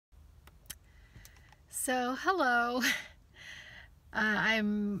So hello,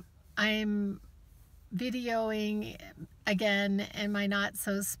 I'm videoing again in my not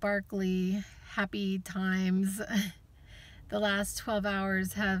so sparkly happy times. The last 12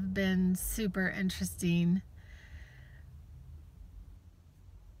 hours have been super interesting.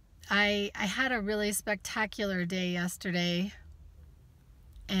 I had a really spectacular day yesterday,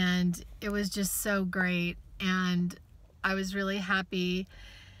 and it was just so great, and I was really happy.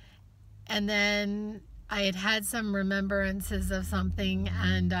 And then I had some remembrances of something,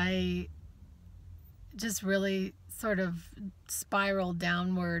 and I just really sort of spiraled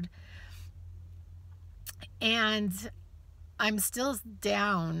downward. And I'm still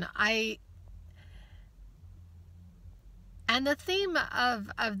down. And the theme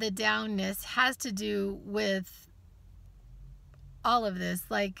of the downness has to do with all of this,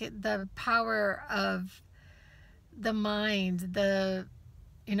 like the power of the mind, that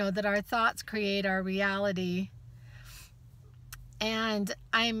our thoughts create our reality. And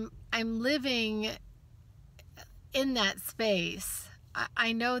I'm living in that space.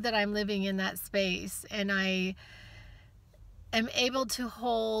 I know that I'm living in that space, and I am able to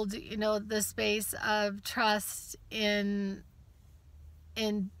hold, the space of trust in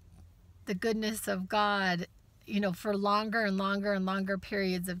the goodness of God, for longer and longer and longer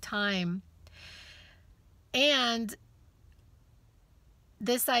periods of time. And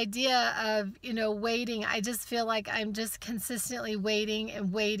this idea of, waiting, I just feel like I'm just consistently waiting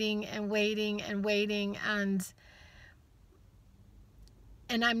and waiting and waiting and waiting, and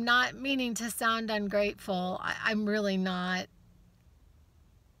I'm not meaning to sound ungrateful. I'm really not.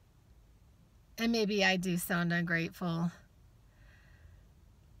 And maybe I do sound ungrateful.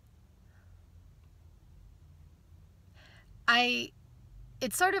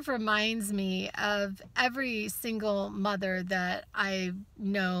 It sort of reminds me of every single mother that I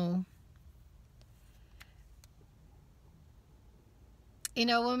know.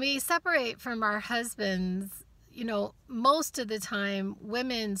 When we separate from our husbands, most of the time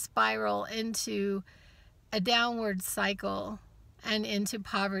women spiral into a downward cycle and into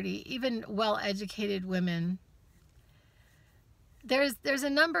poverty, even well-educated women. There's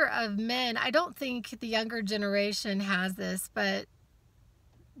a number of men, I don't think the younger generation has this, but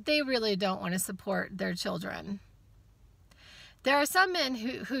they really don't want to support their children. There are some men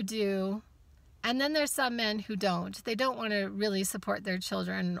who do, and then there's some men who don't. They don't want to really support their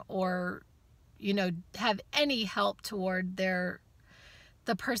children or, have any help toward the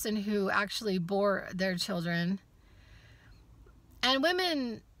person who actually bore their children. And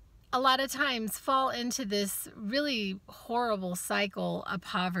women a lot of times fall into this really horrible cycle of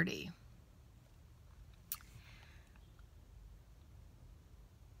poverty.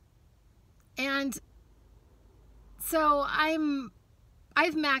 And so I've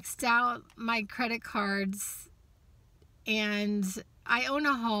maxed out my credit cards, and I own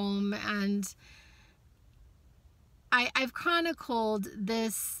a home, and I've chronicled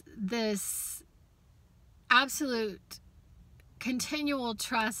this absolute continual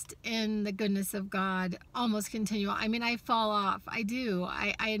trust in the goodness of God, almost continual. I mean, I fall off. I do.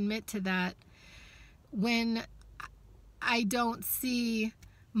 I admit to that. When I don't see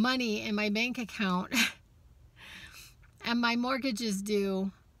money in my bank account and my mortgage is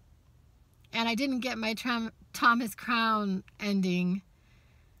due, and I didn't get my Thomas Crown ending.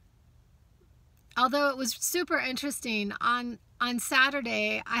 Although it was super interesting, on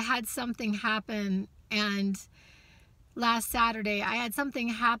Saturday I had something happen, and last Saturday I had something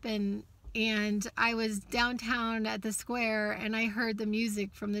happen, and I was downtown at the square, and I heard the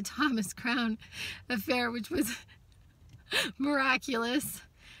music from the Thomas Crown affair, which was miraculous.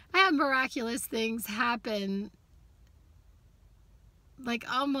 I had miraculous things happen,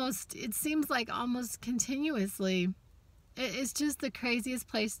 it seems like almost continuously. It's just the craziest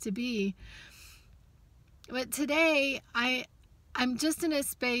place to be. But today I'm just in a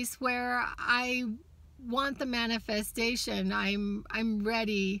space where I want the manifestation. I'm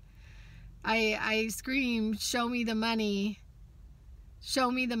ready. I scream, show me the money.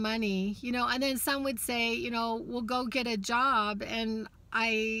 Show me the money. And then some would say, we'll go get a job, and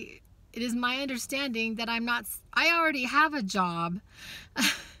it is my understanding that I already have a job.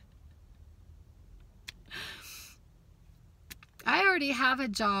 I already have a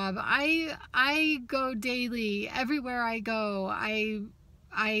job. I go daily. Everywhere I go, I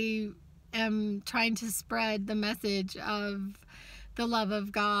am trying to spread the message of the love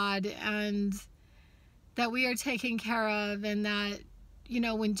of God, and that we are taken care of, and that,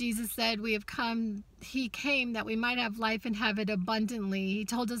 when Jesus said He came that we might have life and have it abundantly. He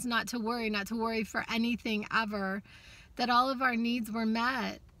told us not to worry for anything ever, that all of our needs were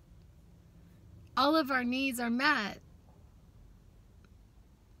met. all of our needs are met.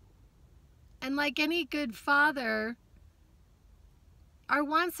 And like any good father, our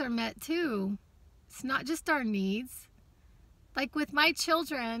wants are met too. It's not just our needs. Like with my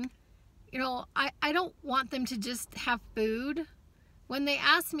children, you know, I don't want them to just have food. When they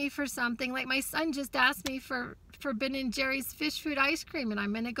ask me for something, like my son just asked me for Ben & Jerry's fish food ice cream, and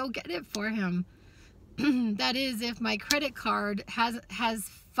I'm going to go get it for him. That is, if my credit card has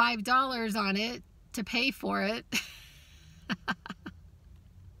 $5 on it to pay for it.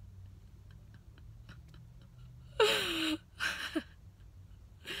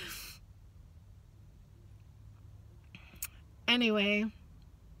 Anyway,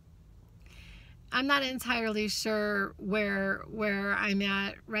 I'm not entirely sure where I'm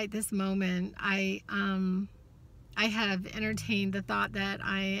at right this moment. I have entertained the thought that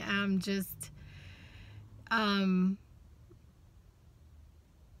I am just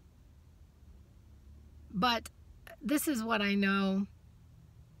but this is what I know.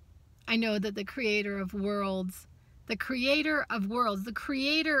 I know that the creator of worlds, the creator of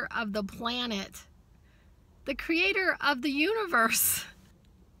the planet, the creator of the universe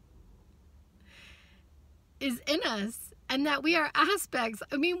is in us, and that we are aspects,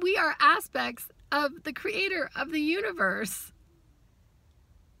 we are aspects of the creator of the universe.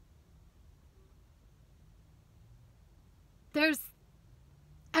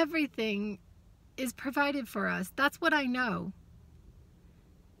 Everything is provided for us. That's what I know.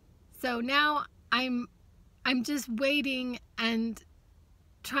 So now I'm just waiting and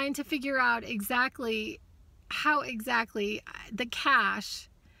trying to figure out exactly how exactly the cash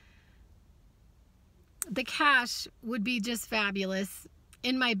would be just fabulous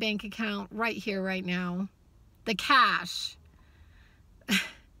in my bank account right here, right now. The cash.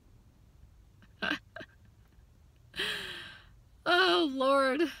 Oh,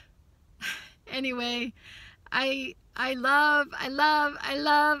 Lord. Anyway, I love, and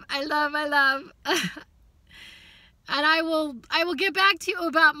I will get back to you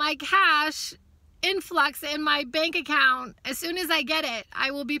about my cash influx in my bank account as soon as I get it.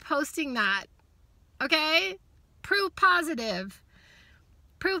 I will be posting that. Okay? Proof positive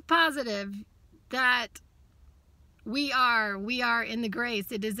that we are in the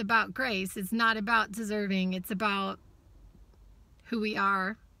grace. It is about grace. It's not about deserving. It's about who we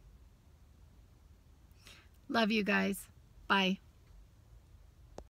are. Love you guys. Bye.